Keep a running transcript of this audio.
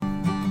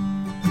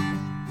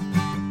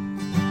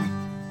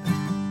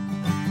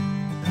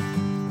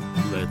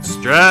Let's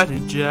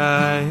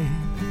strategize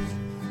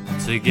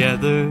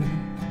together.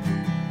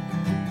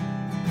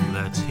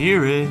 Let's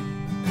hear it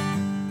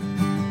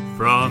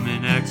from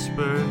an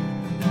expert.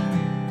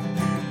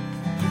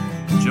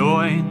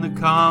 Join the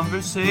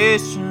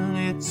conversation,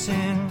 it's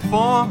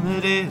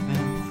informative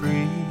and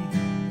free.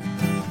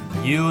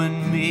 You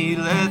and me,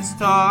 let's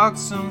talk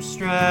some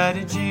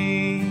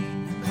strategy.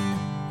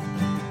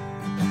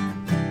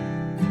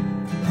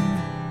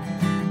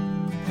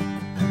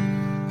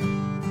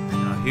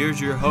 Now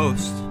here's your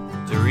host,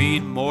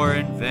 Doreen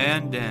Morin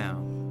Van Dam.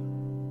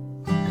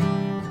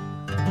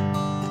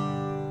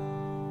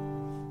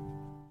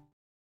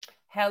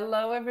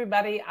 Hello,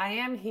 everybody. I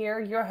am here,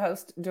 your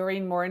host,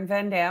 Doreen Morin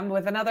Van Dam,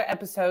 with another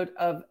episode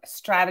of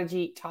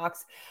Strategy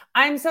Talks.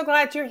 I'm so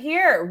glad you're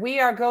here.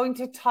 We are going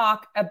to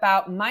talk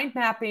about mind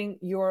mapping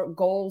your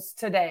goals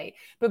today.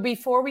 But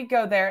before we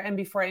go there and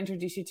before I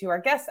introduce you to our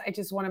guests, I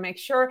just want to make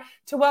sure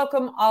to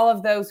welcome all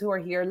of those who are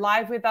here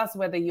live with us,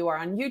 whether you are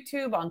on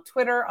YouTube, on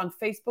Twitter, on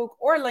Facebook,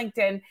 or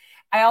LinkedIn.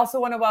 I also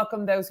want to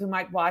welcome those who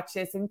might watch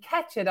this and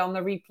catch it on the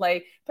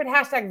replay. Put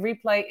hashtag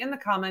replay in the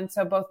comments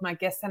so both my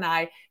guests and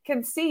I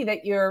can see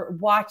that you're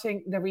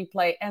watching the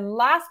replay. And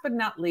last but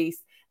not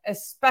least, a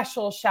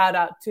special shout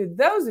out to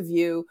those of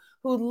you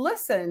who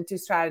listen to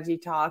Strategy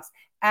Talks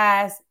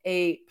as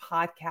a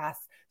podcast.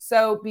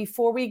 So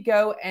before we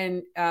go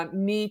and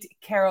meet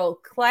Carol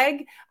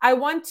Clegg, I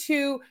want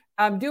to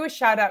do a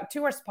shout out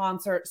to our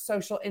sponsor,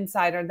 Social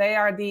Insider. They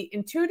are the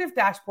intuitive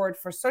dashboard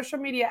for social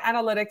media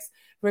analytics,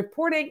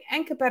 reporting,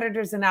 and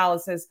competitors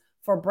analysis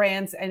for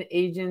brands and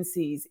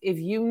agencies. If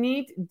you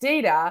need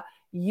data,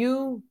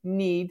 you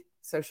need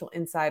Social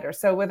Insider.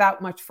 So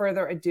without much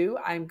further ado,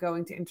 I'm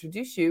going to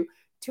introduce you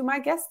to my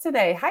guest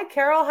today. Hi,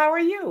 Carol. How are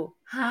you?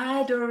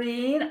 Hi,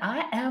 Doreen.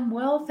 I am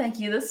well, thank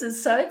you. This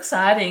is so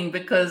exciting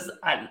because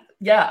I'm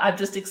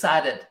just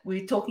excited.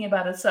 We're talking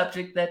about a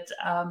subject that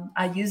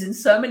I use in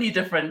so many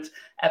different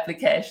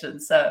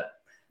applications. So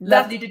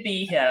lovely to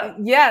be here.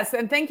 Yes,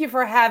 and thank you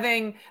for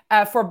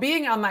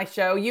being on my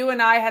show. You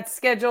and I had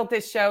scheduled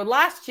this show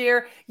last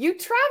year. You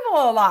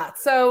travel a lot,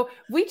 so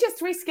we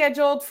just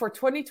rescheduled for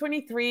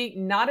 2023.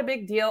 Not a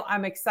big deal.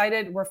 I'm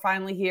excited. We're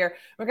finally here.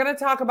 We're going to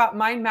talk about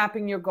mind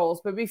mapping your goals.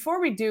 But before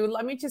we do,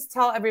 let me just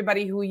tell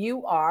everybody who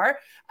you are.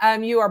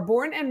 You are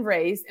born and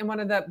raised in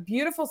one of the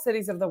beautiful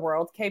cities of the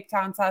world, Cape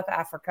Town, South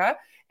Africa,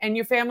 and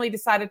your family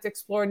decided to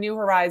explore new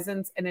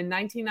horizons. And in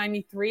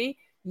 1993,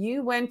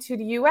 you went to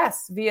the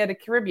U.S. via the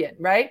Caribbean,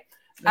 right?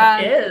 You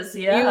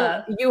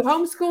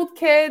homeschooled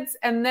kids,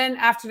 and then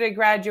after they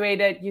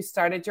graduated, you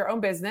started your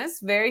own business,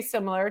 very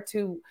similar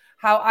to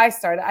how I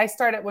started. I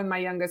started when my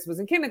youngest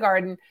was in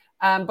kindergarten,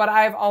 but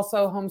I've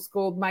also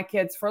homeschooled my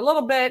kids for a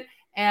little bit,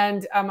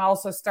 and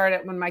also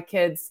started when my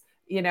kids,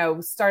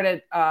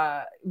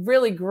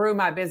 really grew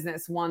my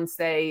business once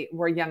they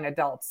were young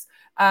adults.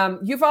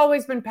 You've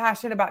always been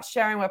passionate about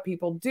sharing what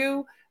people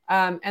do.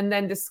 And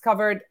then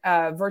discovered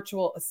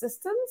virtual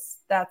assistants.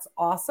 That's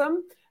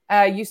awesome.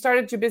 You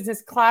started your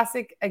business,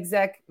 Classic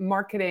Exec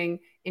Marketing,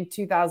 in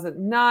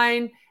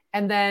 2009.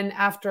 And then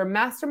after a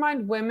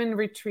mastermind women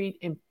retreat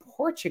in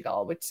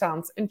Portugal, which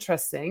sounds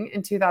interesting,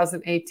 in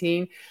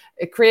 2018,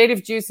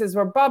 creative juices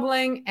were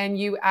bubbling and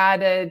you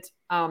added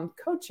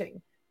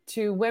coaching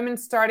to women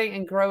starting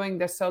and growing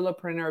their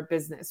solopreneur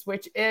business,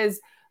 which is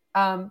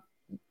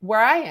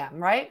where I am,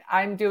 right?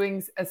 I'm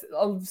doing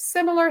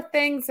similar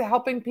things,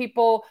 helping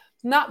people,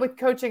 not with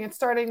coaching and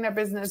starting their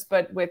business,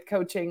 but with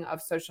coaching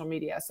of social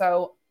media.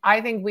 So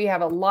I think we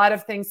have a lot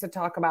of things to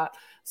talk about.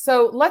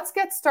 So let's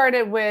get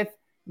started with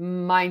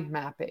mind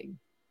mapping.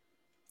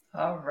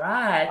 All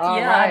right.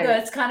 I know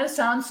it kind of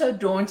sounds so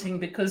daunting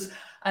because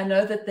I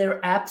know that there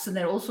are apps and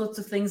there are all sorts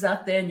of things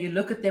out there and you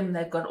look at them and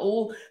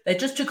they're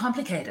just too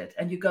complicated.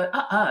 And you go,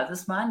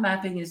 this mind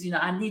mapping is,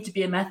 I need to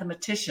be a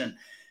mathematician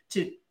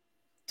to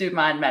do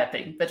mind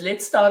mapping. But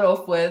let's start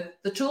off with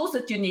the tools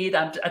that you need,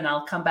 and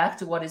I'll come back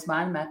to what is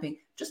mind mapping.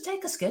 Just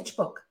take a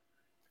sketchbook,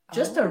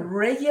 just a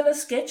regular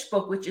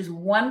sketchbook, which is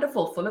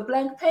wonderful, full of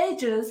blank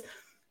pages,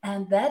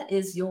 and that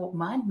is your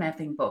mind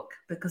mapping book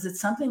because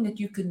it's something that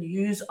you can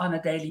use on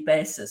a daily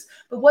basis.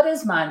 But what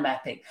is mind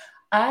mapping?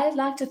 I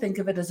like to think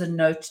of it as a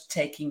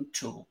note-taking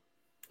tool.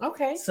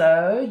 Okay.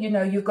 So,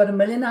 you've got a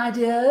million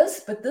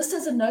ideas, but this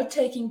is a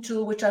note-taking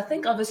tool, which I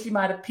think obviously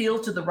might appeal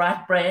to the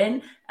right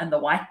brain and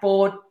the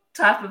whiteboard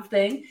type of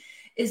thing,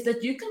 is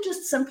that you can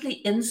just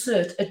simply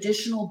insert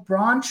additional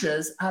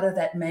branches out of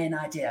that main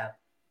idea.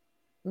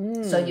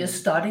 So you're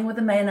starting with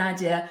the main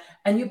idea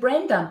and you're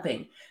brain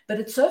dumping, but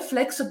it's so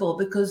flexible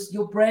because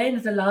your brain,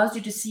 it allows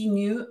you to see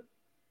new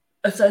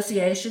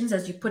associations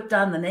as you put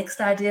down the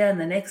next idea and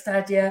the next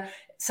idea,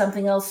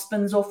 something else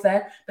spins off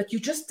that, but you're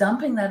just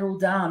dumping that all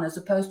down as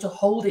opposed to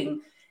holding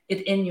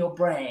it in your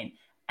brain.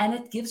 And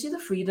it gives you the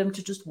freedom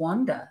to just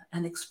wander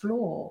and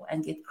explore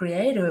and get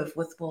creative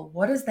with,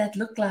 what does that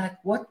look like?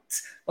 What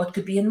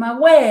could be in my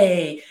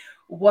way?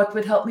 What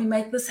would help me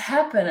make this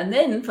happen? And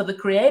then for the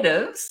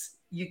creatives,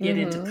 you get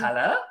into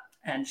color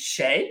and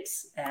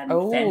shapes and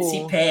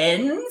fancy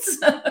pens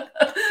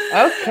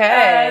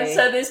Okay.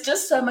 So there's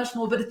just so much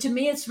more. But to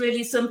me, it's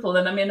really simple.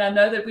 And I mean, I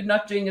know that we're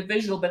not doing a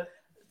visual, but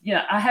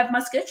I have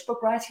my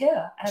sketchbook right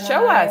here. And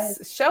Show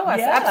us.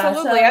 Yeah,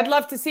 Absolutely. so- I'd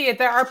love to see it.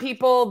 There are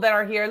people that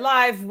are here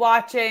live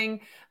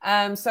watching.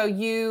 So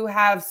you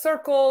have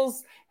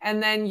circles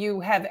and then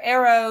you have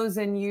arrows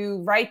and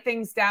you write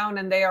things down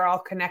and they are all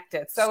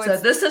connected. So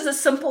this is a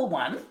simple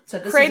one. So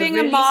this creating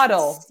is a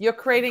model. You're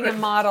creating a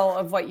model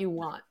of what you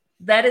want.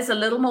 That is a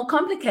little more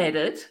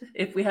complicated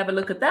if we have a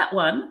look at that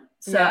one.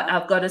 So Yeah.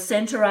 I've got a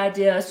center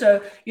idea.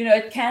 So,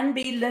 it can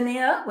be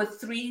linear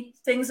with 3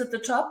 things at the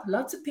top.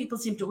 Lots of people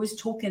seem to always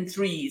talk in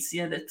threes.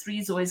 The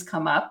threes always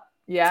come up.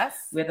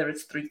 Yes. Whether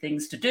it's 3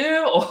 things to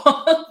do or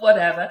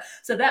whatever.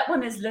 So that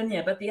one is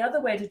linear. But the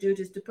other way to do it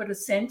is to put a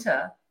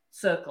center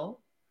circle,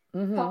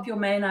 pop your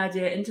main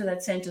idea into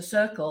that center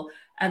circle,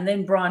 and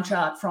then branch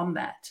out from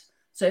that.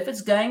 So if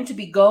it's going to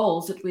be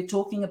goals that we're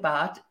talking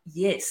about,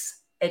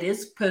 yes, it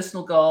is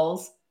personal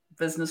goals,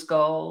 business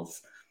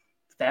goals,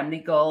 family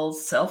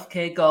goals,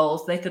 self-care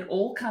goals. They could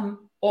all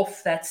come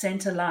off that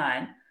center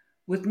line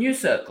with new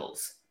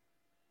circles.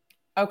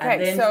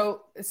 Okay. Then,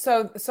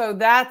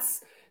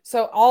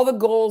 so all the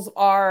goals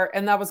are,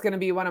 and that was going to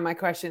be one of my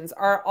questions,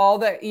 are all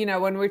the,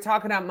 when we're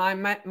talking about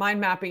mind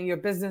mapping your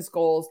business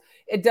goals,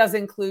 it does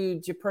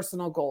include your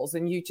personal goals.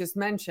 And you just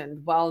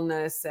mentioned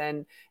wellness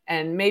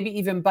and maybe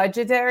even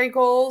budgetary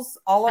goals,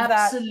 all of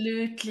that.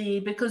 Absolutely.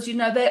 Because,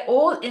 they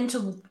all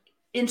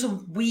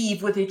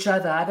interweave with each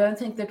other.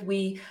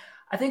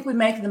 I think we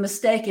make the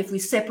mistake if we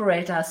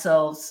separate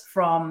ourselves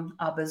from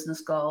our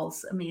business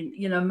goals. I mean,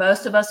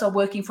 most of us are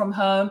working from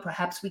home.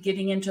 Perhaps we're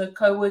getting into a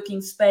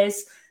co-working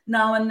space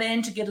now and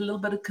then to get a little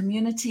bit of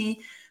community.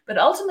 But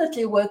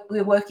ultimately,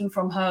 we're working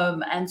from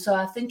home. And so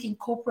I think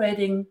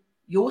incorporating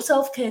your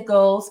self-care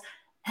goals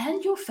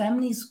and your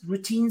family's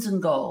routines and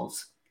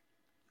goals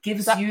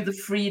gives you the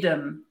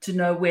freedom to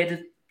know where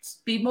to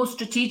be more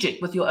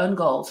strategic with your own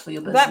goals for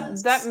your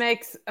business. That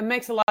makes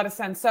a lot of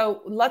sense.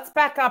 So let's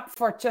back up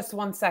for just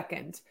 1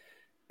 second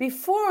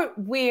before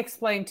we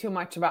explain too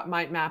much about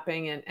mind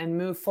mapping and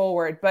move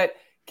forward. But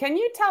can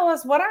you tell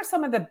us what are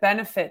some of the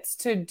benefits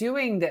to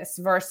doing this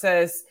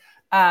versus,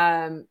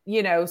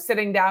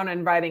 sitting down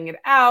and writing it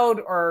out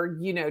or,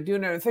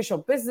 doing an official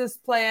business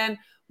plan?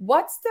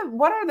 What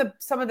are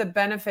some of the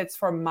benefits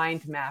for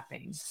mind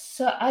mapping?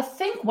 So I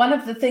think one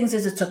of the things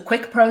is it's a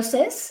quick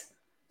process.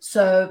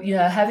 So,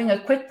 having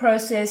a quick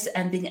process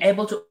and being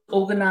able to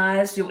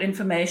organize your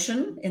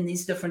information in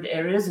these different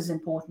areas is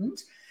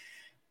important.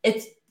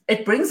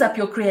 It brings up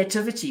your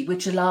creativity,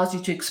 which allows you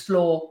to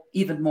explore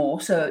even more.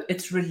 So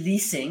it's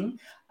releasing.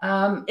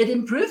 It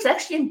improves,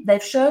 actually,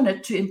 they've shown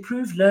it to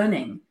improve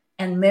learning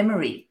and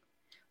memory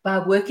by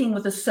working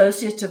with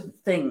associative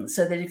things,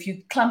 so that if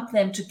you clump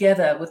them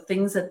together with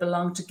things that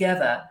belong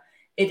together,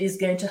 it is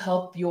going to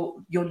help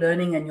your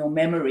learning and your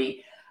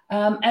memory.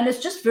 And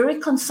it's just very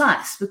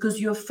concise because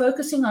you're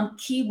focusing on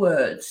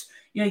keywords.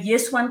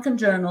 Yes, one can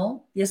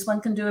journal. Yes,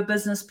 one can do a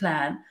business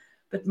plan,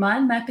 but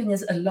mind mapping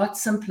is a lot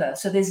simpler.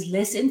 So there's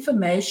less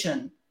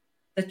information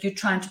that you're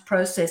trying to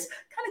process.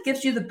 Kind of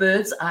gives you the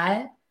bird's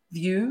eye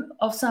view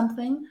of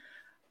something.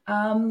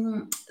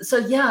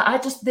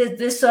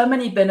 There's so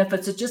many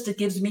benefits. It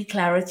gives me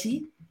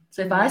clarity.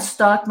 So if I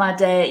start my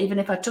day, even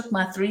if I took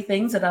my 3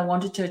 things that I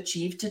wanted to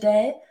achieve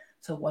today,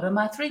 so what are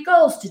my 3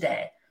 goals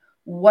today?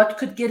 What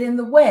could get in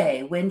the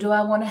way? When do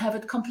I want to have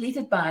it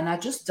completed by? And I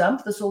just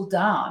dump this all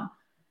down.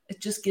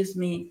 It just gives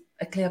me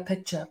a clear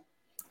picture.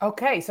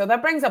 Okay, so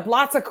that brings up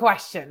lots of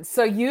questions.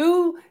 So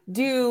you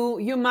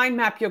mind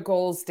map your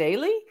goals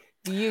daily?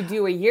 Do you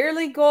do a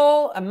yearly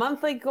goal, a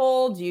monthly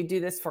goal? Do you do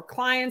this for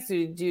clients? Do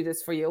you do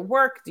this for your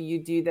work? Do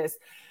you do this?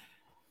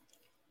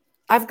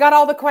 I've got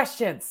all the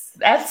questions.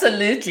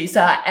 Absolutely.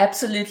 So I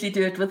absolutely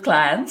do it with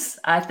clients.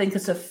 I think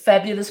it's a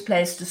fabulous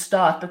place to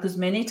start because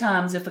many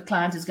times if a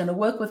client is going to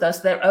work with us,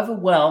 they're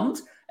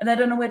overwhelmed and they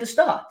don't know where to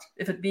start.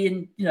 If it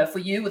be for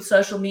you with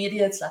social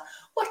media, it's like,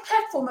 what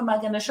platform am I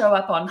going to show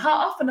up on? How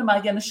often am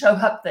I going to show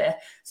up there?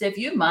 So if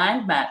you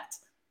mind mapped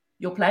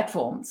your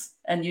platforms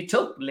and you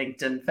took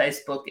LinkedIn,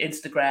 Facebook,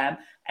 Instagram,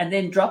 and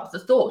then dropped the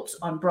thoughts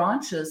on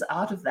branches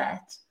out of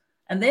that,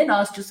 and then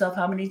ask yourself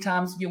how many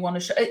times you want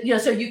to show,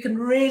 so you can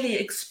really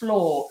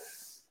explore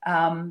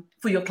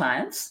for your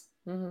clients,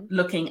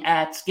 looking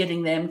at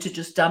getting them to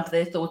just dump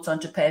their thoughts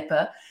onto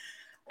paper.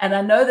 And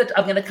I know that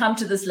I'm going to come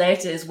to this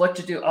later is what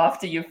to do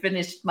after you've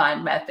finished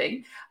mind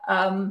mapping.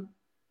 And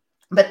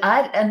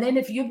then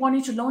if you're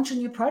wanting to launch a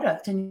new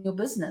product in your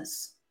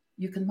business,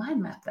 you can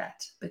mind map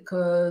that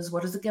because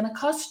what is it going to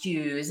cost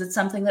you? Is it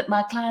something that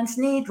my clients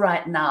need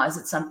right now? Is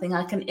it something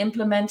I can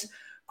implement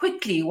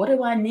quickly? What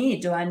do I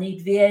need? Do I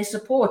need VA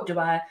support? Do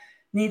I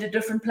need a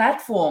different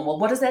platform? Well,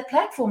 what does that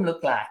platform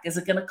look like? Is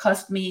it going to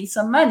cost me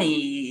some money?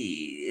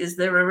 Is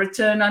there a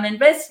return on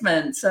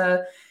investment?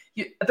 But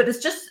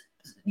it's just,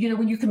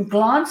 when you can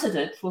glance at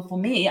it, for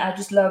me, I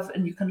just love,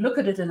 and you can look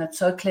at it and it's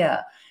so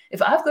clear.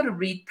 If I've got to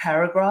read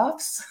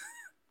paragraphs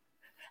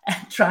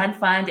and try and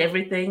find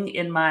everything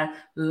in my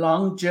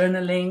long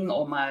journaling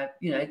or my,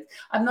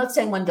 I'm not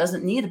saying one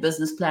doesn't need a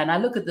business plan. I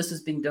look at this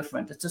as being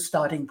different. It's a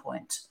starting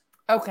point.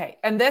 Okay.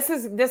 And this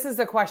is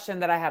the question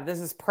that I have. This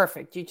is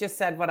perfect. You just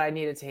said what I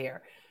needed to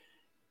hear.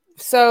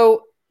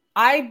 So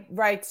I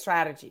write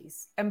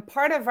strategies, and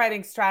part of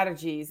writing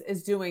strategies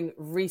is doing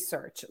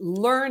research,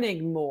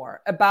 learning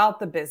more about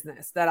the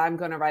business that I'm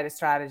going to write a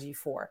strategy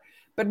for.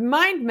 But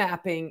mind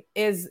mapping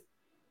is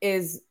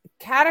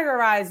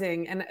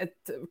categorizing, and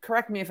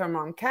correct me if I'm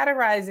wrong,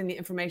 categorizing the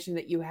information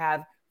that you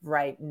have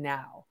right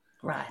now.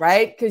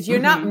 Right? Because you're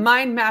not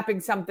mind mapping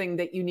something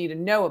that you need to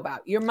know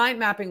about. You're mind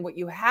mapping what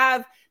you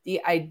have,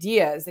 the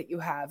ideas that you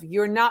have.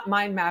 You're not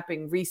mind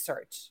mapping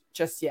research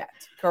just yet,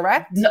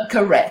 correct? No,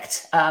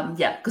 correct.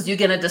 Because you're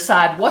going to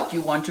decide what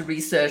you want to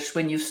research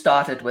when you've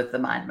started with the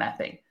mind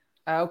mapping.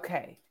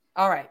 Okay.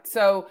 All right.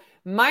 So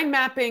mind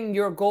mapping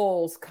your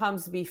goals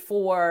comes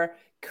before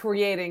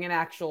creating an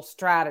actual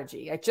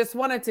strategy. I just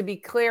wanted to be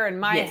clear in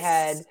my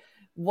head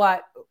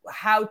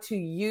how to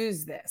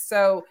use this.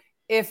 So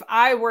if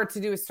I were to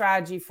do a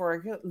strategy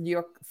for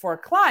a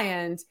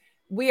client,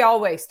 we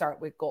always start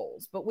with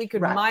goals, but we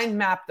could mind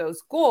map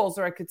those goals,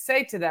 or I could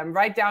say to them,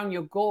 write down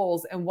your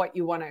goals and what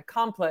you want to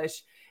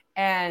accomplish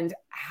and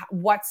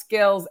what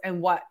skills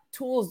and what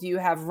tools do you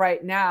have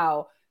right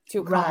now to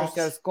accomplish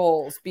those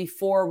goals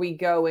before we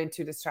go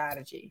into the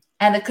strategy.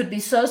 And it could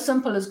be so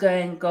simple as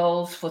going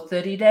goals for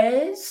 30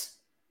 days,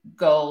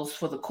 goals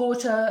for the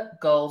quarter,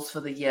 goals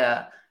for the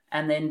year,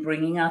 and then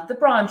bringing out the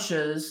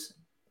branches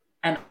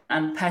and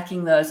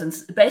unpacking those and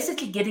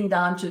basically getting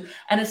down to,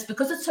 and it's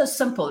because it's so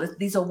simple.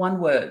 These are one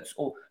words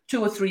or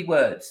 2 or 3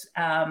 words.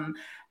 And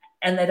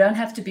they don't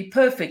have to be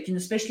perfect,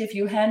 especially if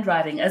you're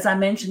handwriting. As I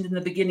mentioned in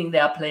the beginning,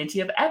 there are plenty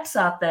of apps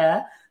out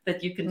there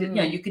that you can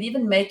do. You can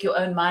even make your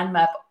own mind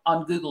map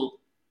on Google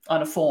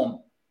on a form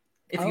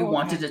if you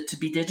wanted it to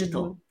be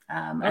digital.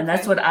 And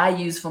that's what I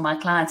use for my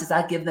clients is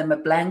I give them a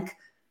blank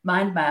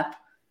mind map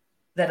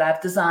that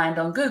I've designed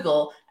on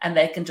Google, and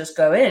they can just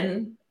go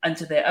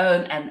into their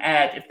own and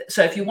add.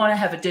 So if you want to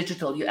have a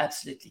digital, you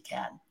absolutely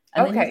can.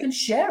 And then you can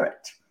share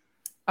it.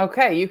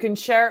 Okay, you can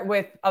share it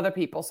with other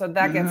people. So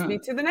that gets me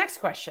to the next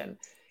question.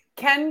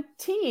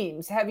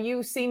 Have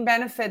you seen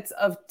benefits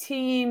of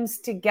teams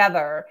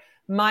together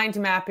mind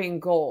mapping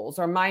goals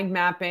or mind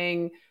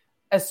mapping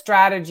a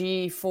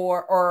strategy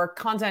or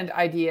content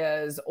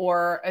ideas,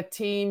 or a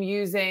team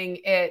using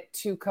it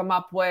to come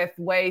up with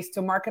ways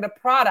to market a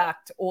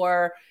product?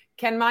 Or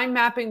can mind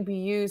mapping be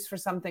used for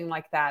something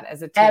like that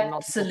as a team?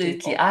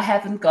 Absolutely. I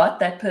haven't got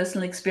that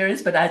personal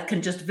experience, but I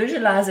can just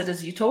visualize it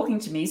as you're talking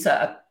to me. So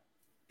a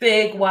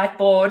big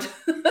whiteboard,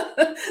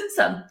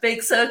 some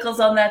big circles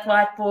on that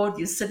whiteboard.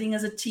 You're sitting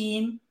as a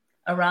team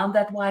around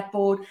that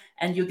whiteboard,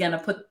 and you're going to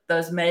put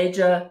those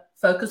major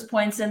focus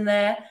points in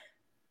there.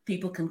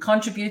 People can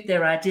contribute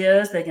their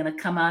ideas. They're going to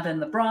come out in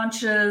the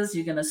branches.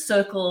 You're going to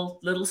circle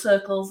little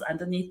circles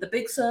underneath the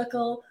big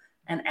circle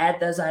and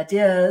add those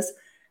ideas.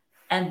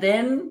 And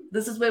then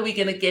this is where we're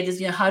going to get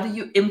is, how do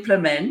you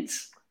implement?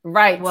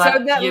 Right. So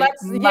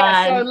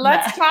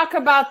let's talk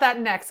about that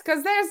next,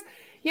 because there's,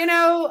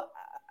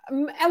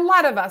 a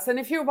lot of us, and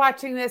if you're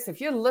watching this, if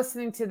you're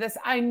listening to this,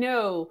 I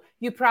know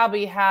you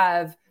probably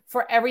have,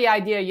 for every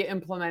idea you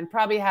implement,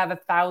 probably have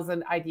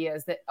 1,000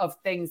 ideas of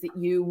things that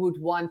you would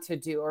want to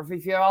do, or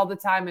if you're all the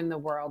time in the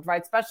world,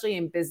 right? Especially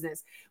in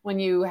business, when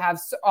you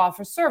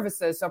offer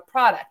services or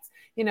products.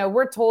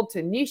 We're told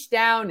to niche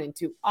down and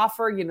to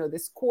offer,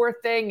 this core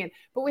thing.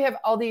 But we have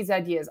all these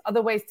ideas,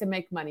 other ways to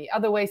make money,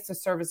 other ways to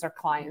service our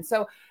clients.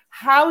 So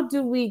how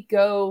do we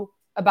go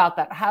about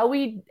that? How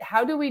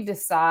do we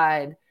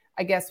decide,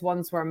 I guess,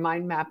 once we're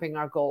mind mapping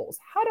our goals,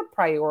 how to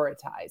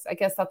prioritize? I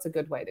guess that's a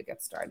good way to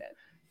get started.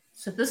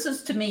 So this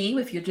is, to me,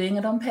 if you're doing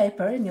it on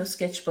paper in your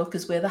sketchbook,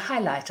 is where the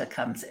highlighter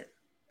comes in.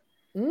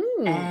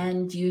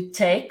 And you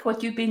take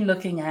what you've been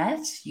looking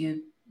at,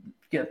 you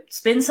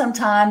spend some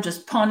time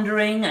just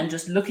pondering and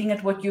just looking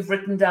at what you've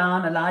written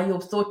down, allow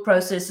your thought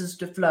processes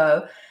to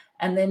flow,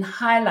 and then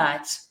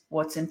highlight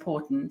what's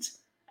important.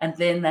 And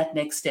then that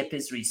next step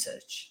is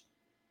research.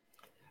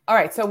 All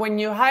right. So when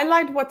you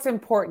highlight what's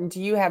important,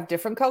 do you have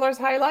different colors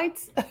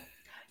highlights?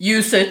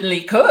 You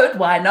certainly could.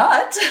 Why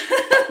not?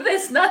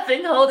 There's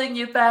nothing holding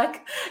you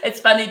back. It's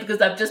funny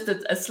because I've just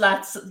a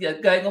slight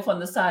going off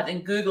on the side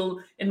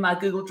in my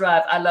Google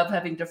Drive. I love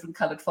having different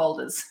colored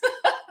folders.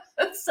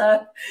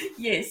 So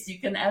yes, you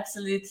can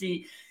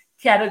absolutely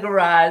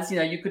categorize.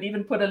 You could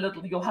even put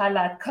your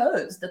highlight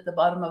codes at the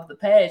bottom of the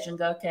page and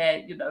go,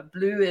 okay,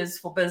 blue is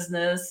for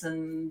business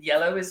and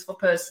yellow is for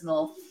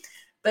personal.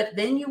 But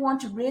then you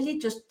want to really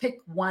just pick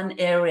one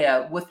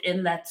area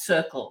within that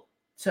circle.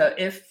 So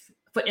if,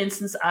 for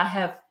instance,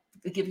 I'll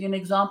give you an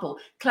example.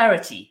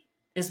 Clarity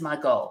is my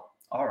goal.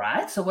 All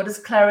right. So what is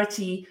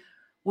clarity?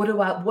 What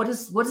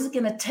is it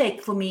going to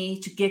take for me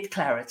to get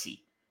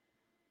clarity?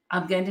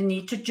 I'm going to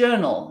need to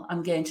journal.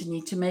 I'm going to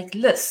need to make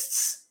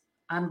lists.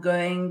 I'm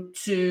going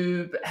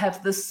to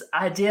have this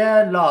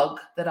idea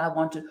log that I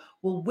want to.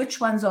 Well, which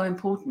ones are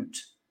important?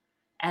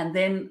 And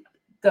then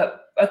go,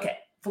 okay,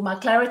 for my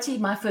clarity,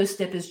 my first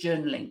step is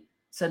journaling.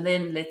 So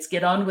then let's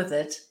get on with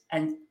it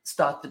and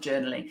start the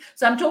journaling.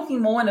 So I'm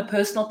talking more in a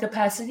personal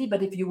capacity,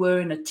 but if you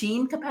were in a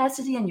team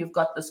capacity and you've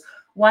got this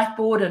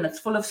whiteboard and it's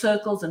full of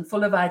circles and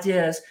full of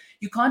ideas,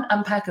 you can't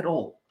unpack it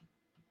all.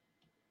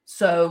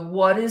 So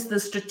what is the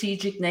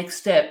strategic next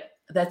step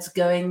that's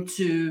going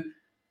to,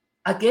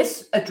 I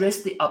guess,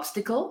 address the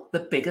obstacle?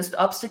 The biggest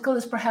obstacle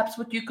is perhaps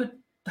what you could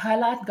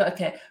highlight and go,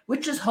 okay,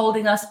 which is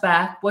holding us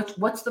back?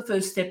 What's the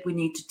first step we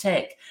need to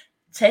take?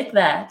 Take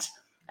that,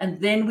 and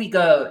then we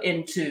go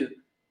into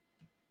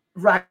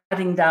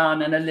writing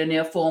down in a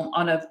linear form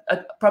on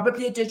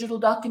probably a digital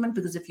document,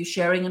 because if you're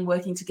sharing and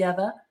working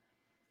together,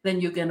 then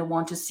you're going to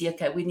want to see,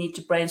 okay, we need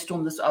to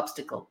brainstorm this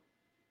obstacle.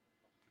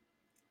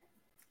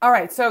 All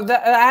right. So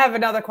I have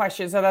another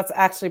question. So that's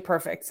actually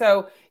perfect.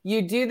 So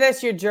you do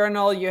this, you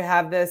journal, you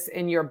have this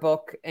in your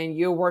book, and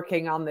you're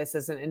working on this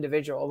as an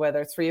individual,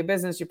 whether it's for your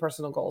business, your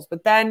personal goals.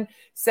 But then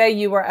say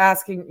you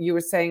were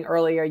saying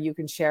earlier, you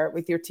can share it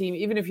with your team,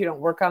 even if you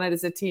don't work on it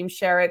as a team,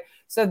 share it.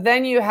 So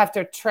then you have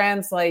to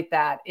translate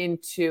that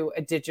into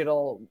a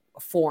digital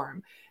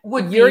form.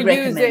 You're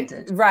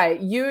recommended.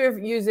 Right. You're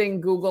using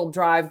Google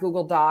Drive,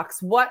 Google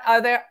Docs. What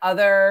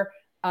other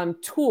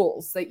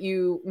tools that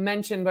you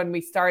mentioned when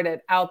we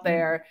started out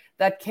there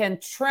that can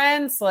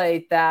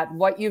translate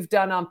what you've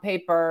done on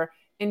paper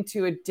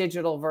into a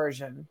digital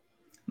version?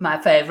 My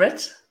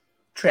favorite,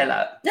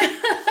 Trello.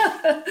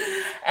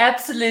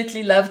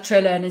 Absolutely love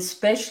Trello, and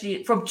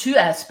especially from two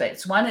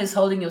aspects. One is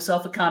holding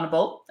yourself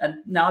accountable, and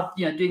now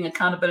doing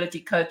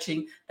accountability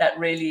coaching that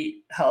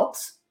really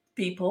helps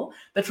people,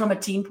 but from a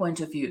team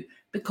point of view,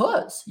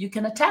 because you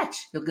can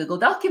attach your Google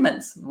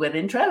Documents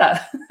within Trello.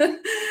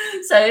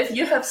 So if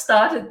you have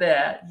started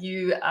there,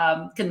 you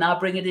can now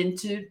bring it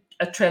into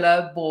a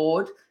Trello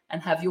board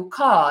and have your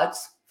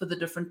cards for the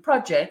different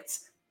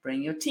projects,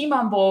 bring your team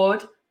on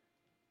board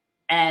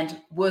and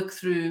work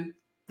through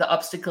the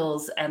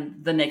obstacles and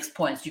the next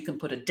points. You can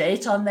put a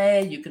date on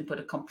there. You can put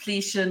a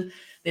completion.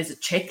 There's a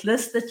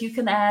checklist that you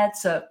can add.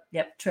 So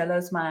yep,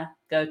 Trello's my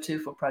go-to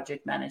for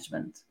project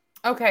management.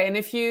 Okay. And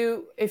if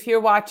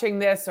you're watching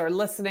this or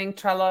listening,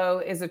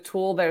 Trello is a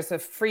tool. There's a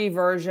free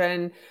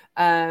version.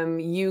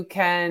 You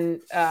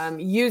can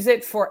use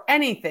it for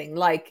anything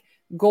like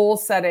goal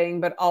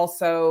setting, but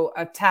also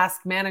a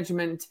task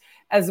management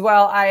as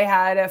well. I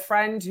had a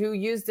friend who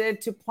used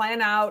it to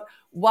plan out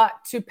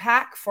what to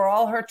pack for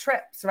all her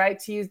trips, right?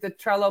 To use the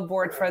Trello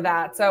board for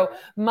that. So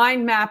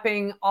mind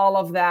mapping, all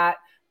of that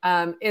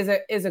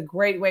is a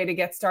great way to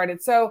get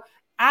started. So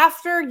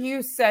after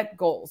you set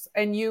goals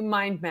and you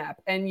mind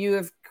map and you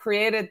have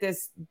created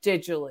this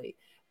digitally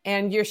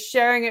and you're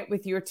sharing it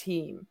with your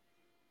team,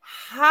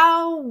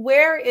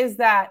 where is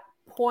that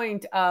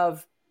point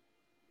of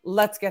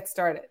let's get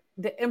started?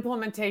 The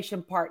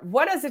implementation part.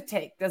 What does it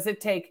take? Does it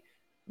take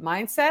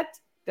mindset?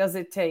 Does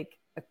it take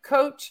a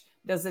coach?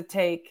 Does it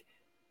take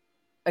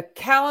a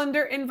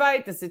calendar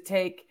invite? Does it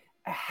take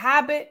a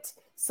habit?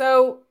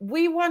 So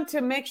we want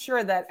to make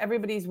sure that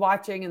everybody's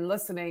watching and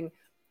listening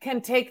can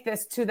take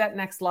this to that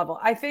next level.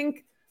 I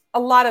think a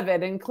lot of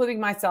it, including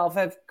myself,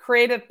 have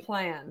created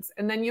plans,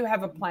 and then you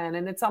have a plan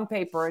and it's on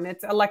paper and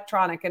it's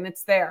electronic and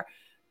it's there.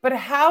 But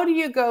how do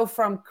you go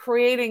from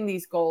creating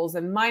these goals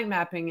and mind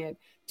mapping it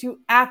to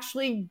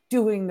actually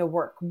doing the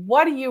work?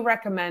 What do you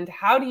recommend?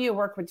 How do you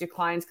work with your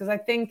clients? Because I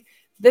think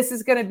this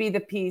is going to be the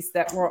piece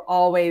that we're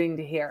all waiting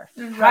to hear.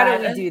 Right. How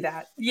do we do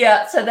that?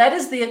 Yeah, so that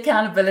is the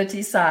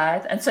accountability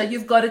side. And so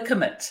you've got to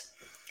commit.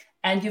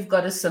 And you've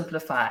got to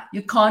simplify.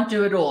 You can't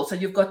do it all. So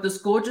you've got this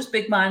gorgeous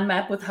big mind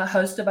map with a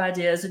host of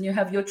ideas, and you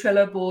have your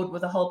Trello board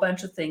with a whole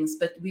bunch of things,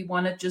 but we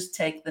want to just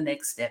take the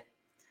next step.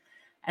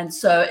 And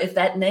so if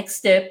that next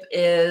step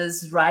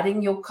is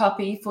writing your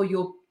copy for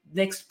your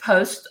next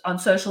post on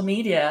social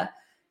media,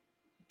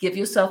 give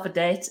yourself a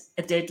date,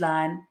 a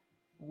deadline.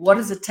 What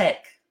does it take?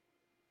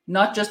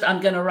 Not just,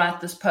 I'm going to write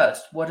this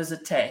post. What does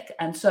it take?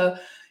 And so,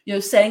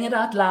 saying it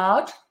out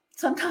loud,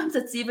 sometimes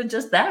it's even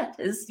just that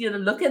is,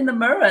 look in the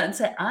mirror and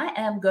say, I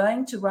am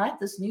going to write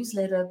this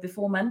newsletter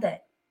before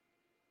Monday.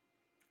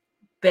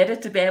 Better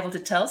to be able to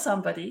tell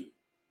somebody,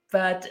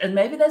 and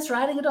maybe that's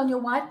writing it on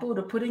your whiteboard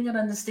or putting it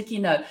on a sticky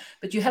note,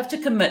 but you have to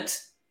commit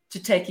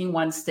to taking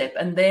one step,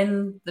 and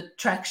then the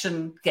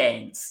traction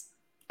gains.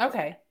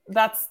 Okay.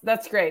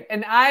 That's great.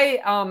 And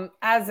I,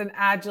 as an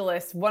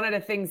Agilist, one of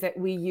the things that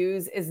we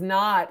use is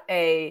not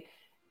a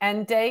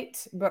end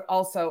date, but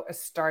also a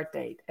start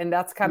date. And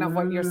that's kind of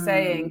what you're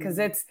saying, because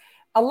it's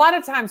a lot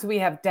of times we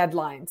have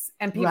deadlines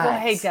and people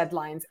hate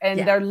deadlines and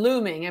they're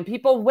looming and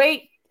people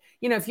wait.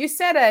 If you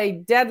set a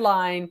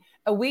deadline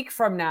a week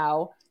from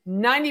now,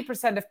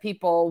 90% of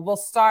people will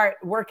start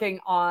working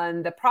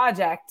on the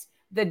project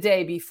the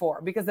day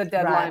before because the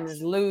deadline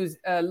is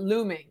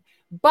looming.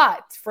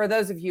 But for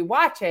those of you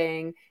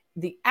watching,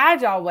 the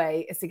agile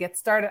way is to get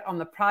started on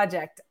the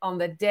project on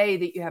the day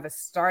that you have a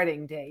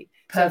starting date.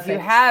 Perfect. So if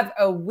you have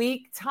a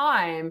week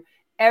time,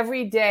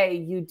 every day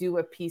you do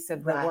a piece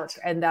of the work,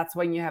 and that's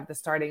when you have the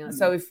starting.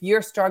 So if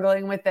you're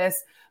struggling with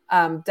this,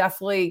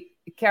 definitely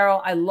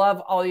Carol, I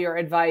love all your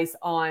advice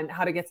on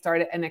how to get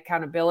started and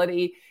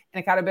accountability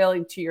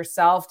to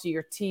yourself, to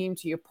your team,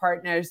 to your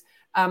partners.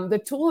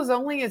 The tool is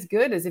only as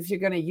good as if you're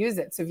going to use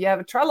it. So if you have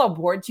a Trello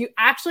board, you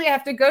actually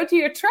have to go to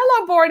your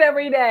Trello board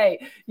every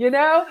day.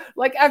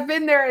 Like I've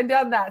been there and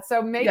done that.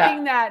 So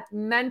making that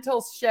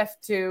mental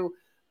shift to,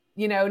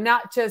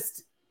 not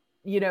just,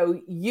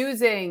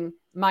 using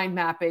mind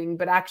mapping,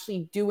 but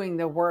actually doing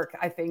the work,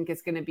 I think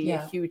is going to be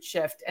a huge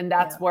shift. And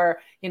that's where,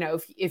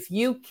 if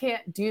you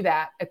can't do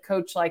that, a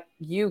coach like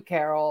you,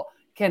 Carol,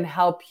 can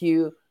help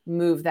you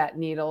move that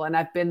needle. And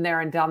I've been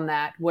there and done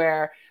that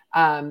where,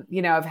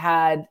 I've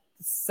had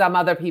some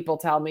other people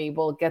tell me,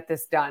 we'll get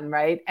this done.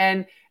 Right.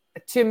 And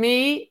to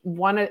me,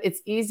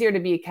 it's easier to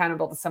be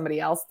accountable to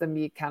somebody else than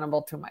be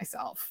accountable to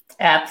myself.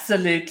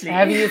 Absolutely.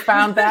 Have you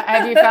found that?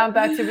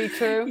 To be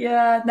true?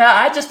 Yeah. No,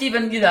 I just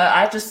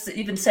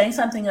even saying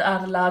something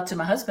out loud to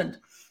my husband.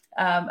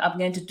 I'm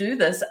going to do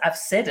this. I've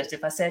said it.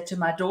 If I say it to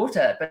my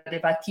daughter, but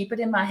if I keep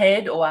it in my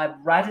head or I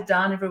write it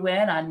down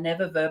everywhere and I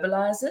never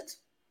verbalize it,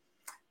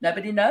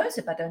 nobody knows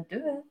if I don't do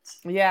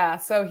it. Yeah.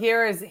 So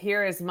here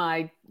is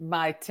my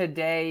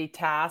today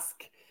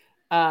task.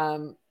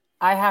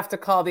 I have to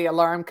call the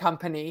alarm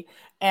company,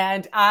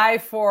 and I,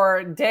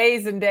 for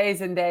days and days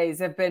and days,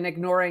 have been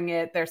ignoring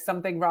it. There's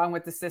something wrong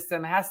with the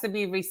system. It has to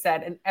be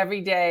reset. And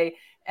every day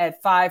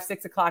at 5,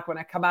 6 o'clock, when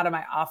I come out of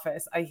my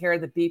office, I hear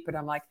the beep and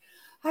I'm like,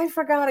 I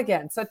forgot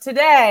again. So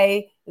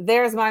today,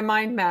 there's my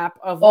mind map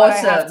of what I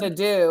have to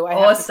do. I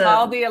have to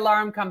call the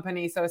alarm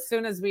company. So as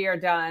soon as we are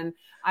done,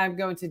 I'm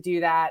going to do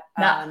that.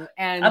 Now,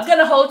 and I'm going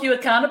to hold you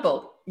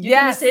accountable. You're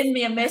going to send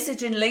me a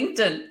message in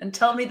LinkedIn and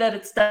tell me that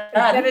it's done.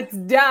 That it's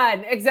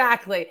done.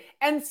 Exactly.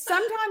 And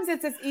sometimes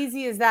it's as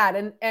easy as that.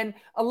 And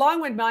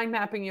along with mind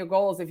mapping your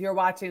goals, if you're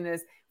watching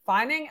this,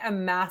 finding a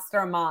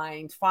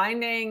mastermind,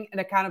 finding an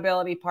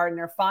accountability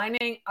partner,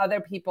 finding other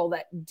people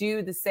that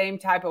do the same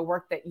type of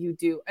work that you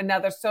do,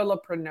 another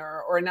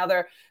solopreneur or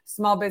another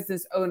small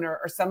business owner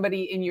or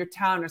somebody in your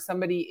town or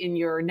somebody in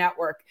your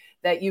network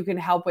that you can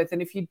help with.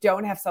 And if you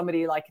don't have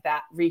somebody like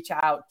that, reach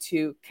out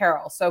to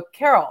Carol. So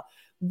Carol,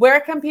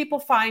 where can people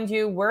find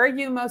you? Where are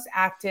you most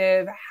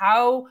active?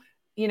 How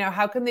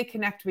can they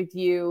connect with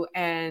you?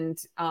 And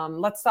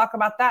let's talk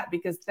about that,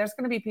 because there's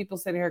going to be people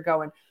sitting here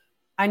going,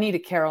 I need a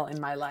Carol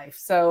in my life.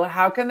 So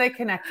how can they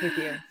connect with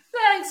you?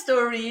 Thanks,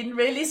 Doreen.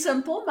 Really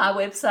simple. My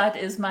website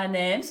is my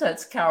name. So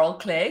it's Carol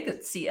Clegg.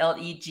 It's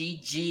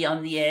CLEGG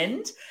on the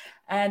end.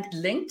 And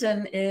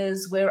LinkedIn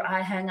is where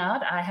I hang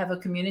out. I have a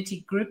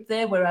community group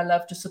there where I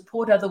love to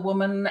support other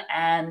women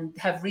and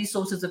have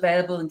resources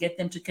available and get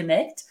them to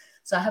connect.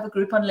 So I have a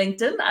group on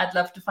LinkedIn. I'd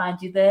love to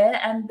find you there.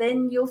 And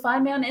then you'll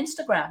find me on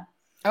Instagram.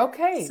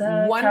 Okay.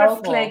 So wonderful.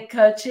 Carol Clegg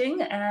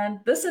Coaching. And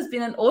this has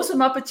been an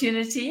awesome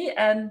opportunity.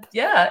 And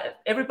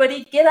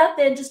everybody get out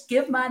there and just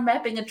give mind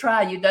mapping a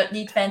try. You don't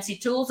need fancy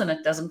tools and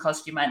it doesn't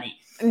cost you money.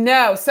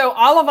 No. So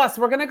all of us,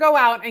 we're going to go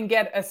out and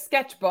get a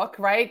sketchbook,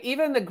 right?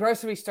 Even the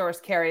grocery stores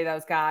carry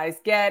those, guys.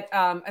 Get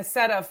a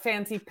set of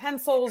fancy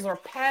pencils or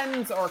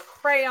pens or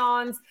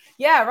crayons.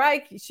 Yeah,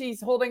 right.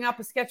 She's holding up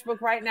a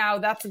sketchbook right now.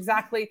 That's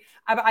exactly.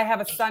 I have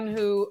a son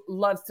who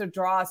loves to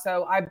draw,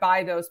 so I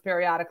buy those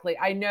periodically.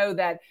 I know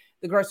that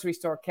the grocery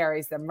store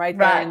carries them right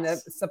there in the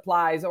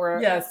supplies, or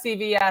a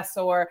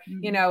CVS or,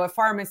 a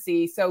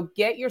pharmacy. So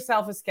get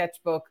yourself a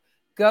sketchbook.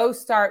 Go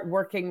start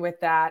working with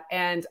that.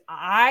 And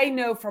I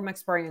know from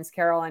experience,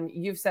 Carol, and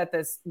you've said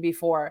this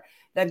before,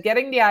 that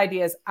getting the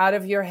ideas out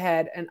of your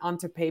head and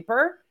onto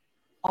paper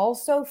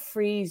also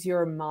frees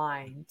your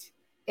mind.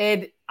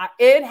 It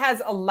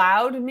has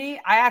allowed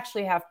me, I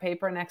actually have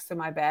paper next to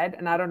my bed,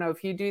 and I don't know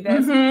if you do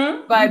this,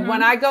 but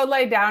when I go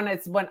lay down,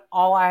 it's when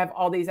I have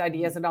all these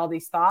ideas and all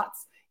these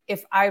thoughts.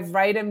 If I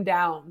write them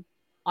down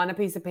on a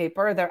piece of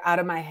paper, they're out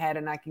of my head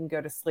and I can go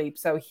to sleep.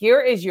 So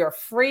here is your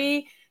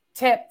free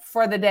tip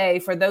for the day.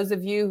 For those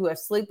of you who have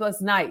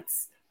sleepless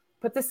nights,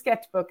 put the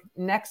sketchbook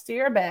next to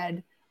your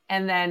bed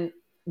and then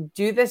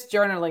do this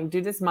journaling,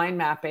 do this mind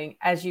mapping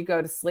as you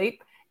go to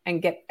sleep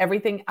and get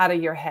everything out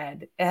of your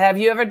head. Have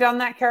you ever done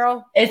that,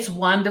 Carol? It's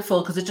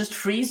wonderful because it just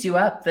frees you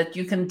up that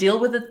you can deal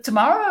with it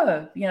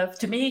tomorrow.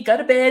 To me, go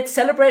to bed,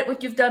 celebrate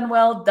what you've done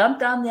well, dump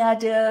down the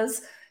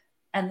ideas,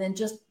 and then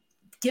just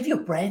give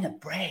your brain a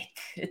break.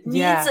 It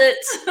needs it.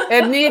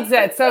 It needs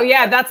it. So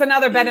that's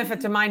another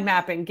benefit to mind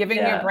mapping, giving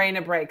your brain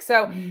a break.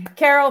 So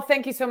Carol,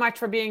 thank you so much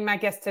for being my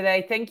guest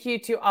today. Thank you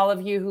to all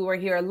of you who are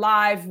here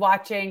live,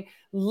 watching,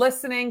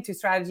 listening to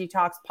Strategy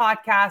Talks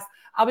podcast.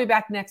 I'll be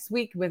back next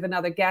week with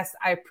another guest.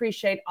 I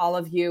appreciate all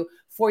of you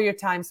for your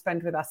time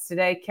spent with us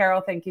today.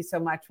 Carol, thank you so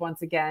much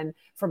once again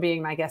for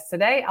being my guest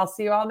today. I'll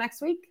see you all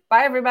next week.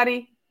 Bye,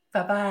 everybody.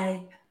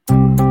 Bye-bye.